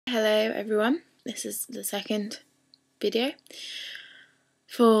Hello everyone, this is the second video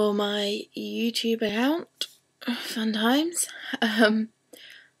for my YouTube account. Fun times.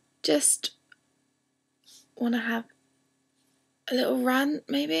 Just want to have a little rant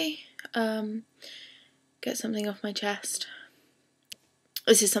maybe, get something off my chest.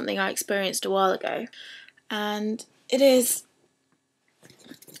 This is something I experienced a while ago, and it is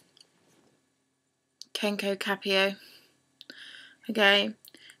Kenco Cappio. Okay,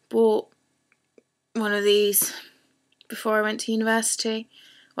 bought one of these before I went to university.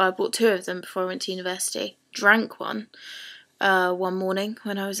 Well, I bought two of them before I went to university. Drank one morning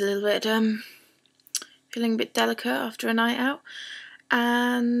when I was a little bit feeling a bit delicate after a night out,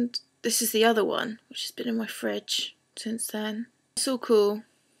 and this is the other one which has been in my fridge since then. It's all cool.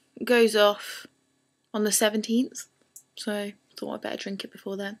 It goes off on the 17th, so I thought I'd better drink it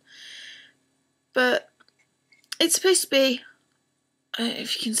before then. But it's supposed to be,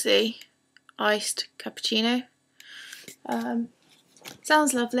 if you can see, iced cappuccino.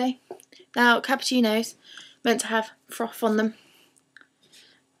 Sounds lovely. Now, cappuccinos meant to have froth on them.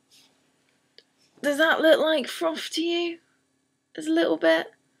 Does that look like froth to you? There's a little bit.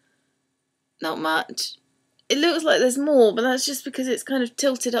 Not much. It looks like there's more, but that's just because it's kind of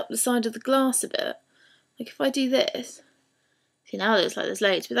tilted up the side of the glass a bit. Like if I do this, see, now it looks like there's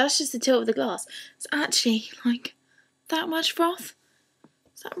loads, but that's just the tilt of the glass. It's actually like that much froth.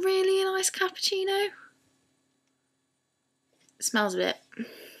 Is that really a nice cappuccino? It smells a bit.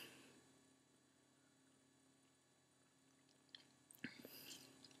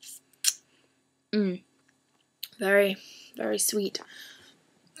 Very, very sweet.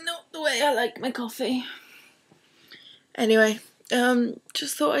 Not the way I like my coffee. Anyway,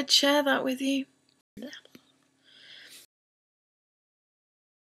 just thought I'd share that with you.